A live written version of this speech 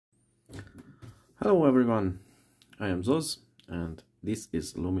Hello everyone, I am Zoz and this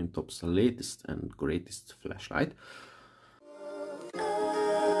is Lumintop's latest and greatest flashlight.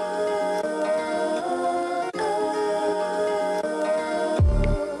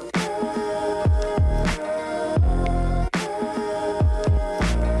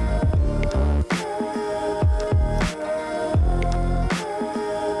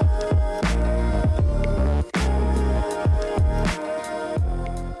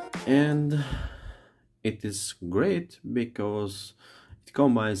 And it is great because it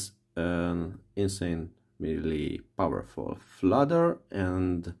combines an insanely powerful flooder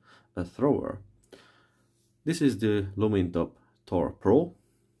and a thrower. This is the Lumintop Thor Pro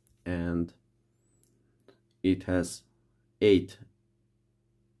and it has 8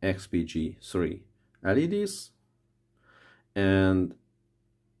 XPG3 LEDs and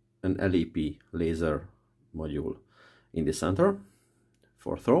an LEP laser module in the center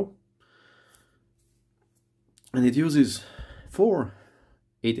for throw. And it uses 4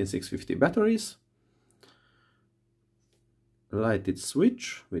 18650 batteries, a lighted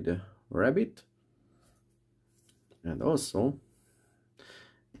switch with a rabbit, and also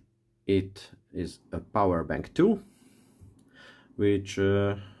it is a power bank too, which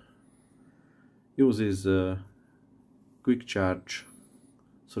uses a quick charge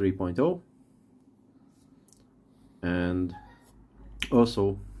 3.0, and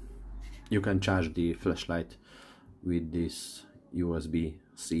also you can charge the flashlight with this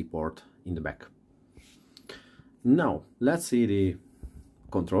USB-C port in the back. Now let's see the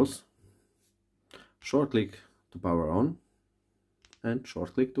controls. Short click to power on and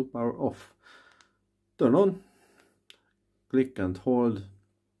short click to power off. Turn on, click and hold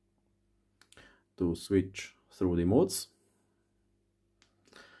to switch through the modes.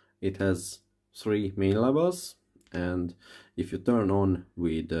 It has 3 main levels, and if you turn on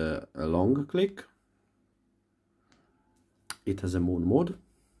with a long click, it has a moon mode.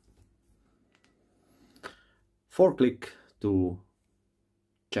 4 click to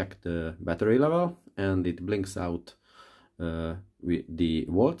check the battery level, and it blinks out with the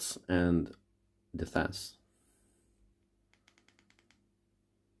volts and the fans.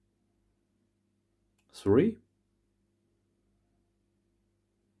 3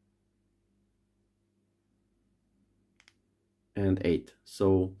 and 8.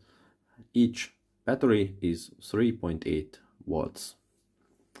 So each battery is 3.8 volts.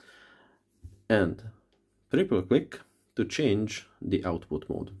 And triple click to change the output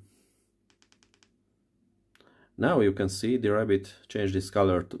mode. Now you can see the rabbit changed its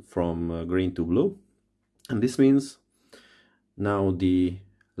color from green to blue, and this means now the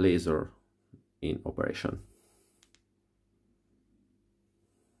laser in operation.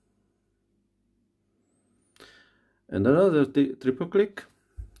 And another triple click,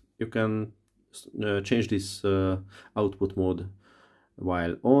 you can change this output mode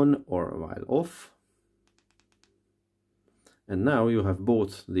while on or while off. And now you have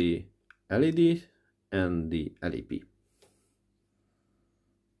both the LED and the LEP.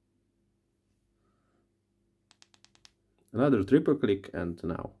 Another triple click, and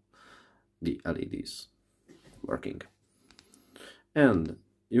now the LED is working. And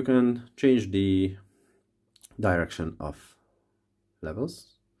you can change the direction of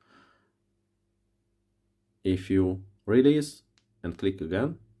levels. If you release and click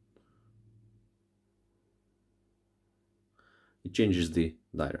again, it changes the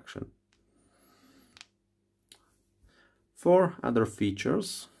direction. For other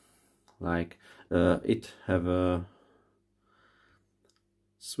features, like it have a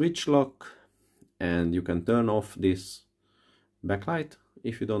switch lock, and you can turn off this backlight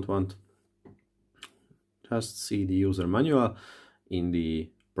if you don't want. Just see the user manual in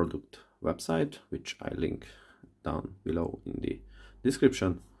the product website, which I link down below in the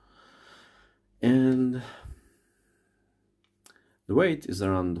description. And the weight is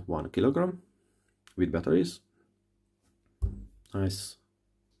around 1 kilogram with batteries. Nice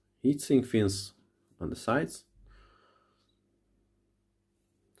heatsink fins on the sides.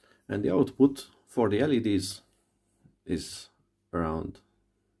 And the output for the LEDs is around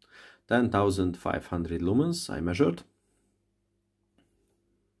 10,500 lumens I measured.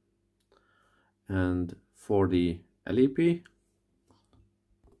 And for the LEP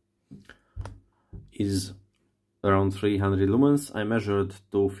is around 300 lumens. I measured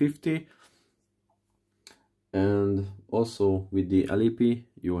 250. And also with the LEP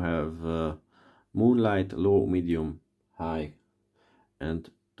you have moonlight, low, medium, high, and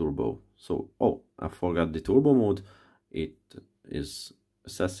turbo. So, oh, I forgot the turbo mode. It is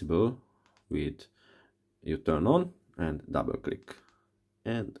accessible with, you turn on and double click,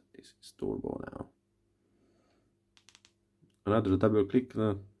 and this is turbo now. another double click,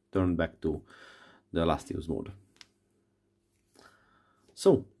 turn back to the last use mode.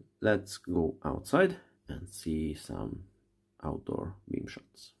 So let's go outside and see some outdoor beam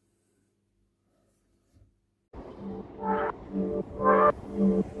shots.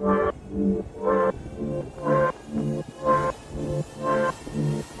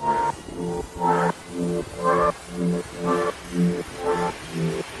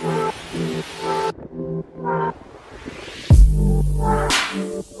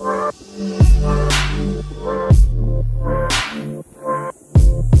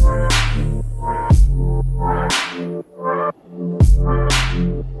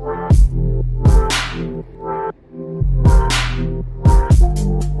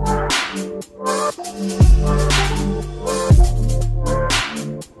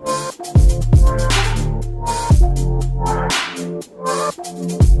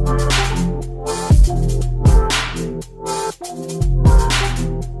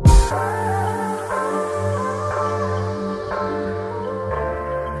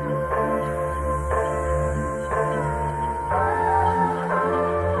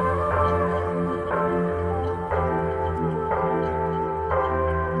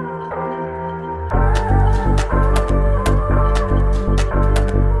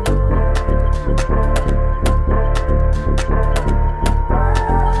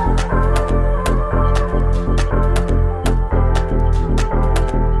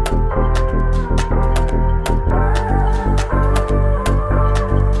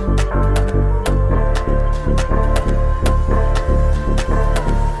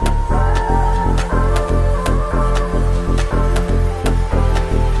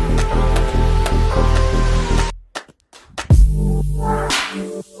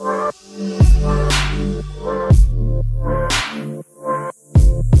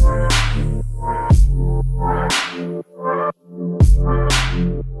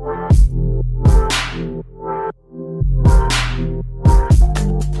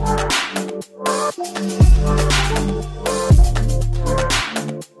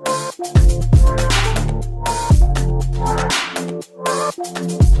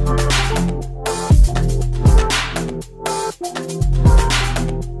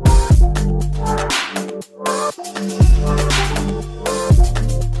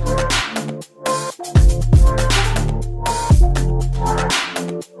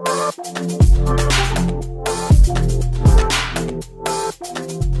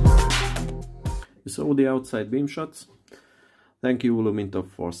 You saw the outside beam shots. Thank you, Lumintop,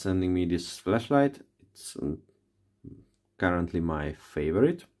 for sending me this flashlight. It's currently my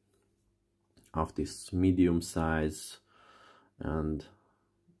favorite of this medium size and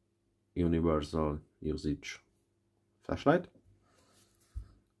universal usage flashlight.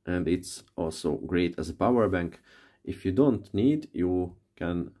 And it's also great as a power bank. If you don't need, you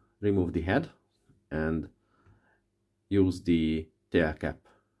can remove the head and use the tail cap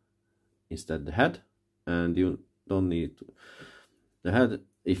instead the head, and you don't need the head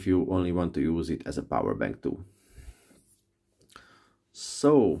if you only want to use it as a power bank too.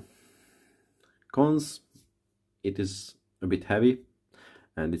 So cons: it is a bit heavy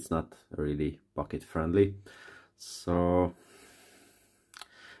and it's not really pocket friendly, so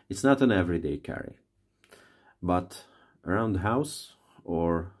it's not an everyday carry, but around the house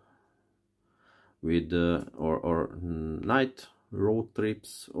or with or night road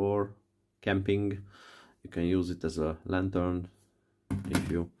trips or camping, you can use it as a lantern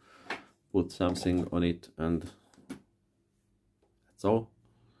if you put something on it, and that's all,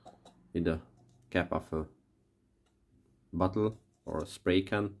 with the cap of a bottle or a spray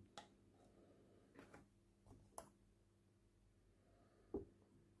can.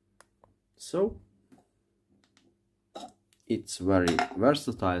 So it's very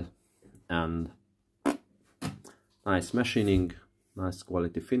versatile and nice machining, nice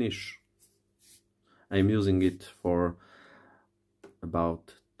quality finish. I'm using it for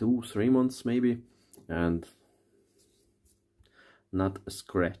about 2-3 months maybe, and not a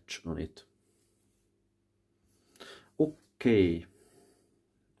scratch on it. Okay,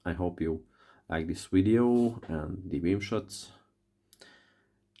 I hope you like this video and the beam shots,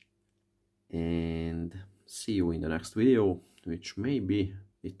 and see you in the next video, which maybe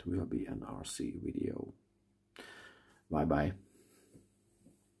it will be an RC video. Bye bye.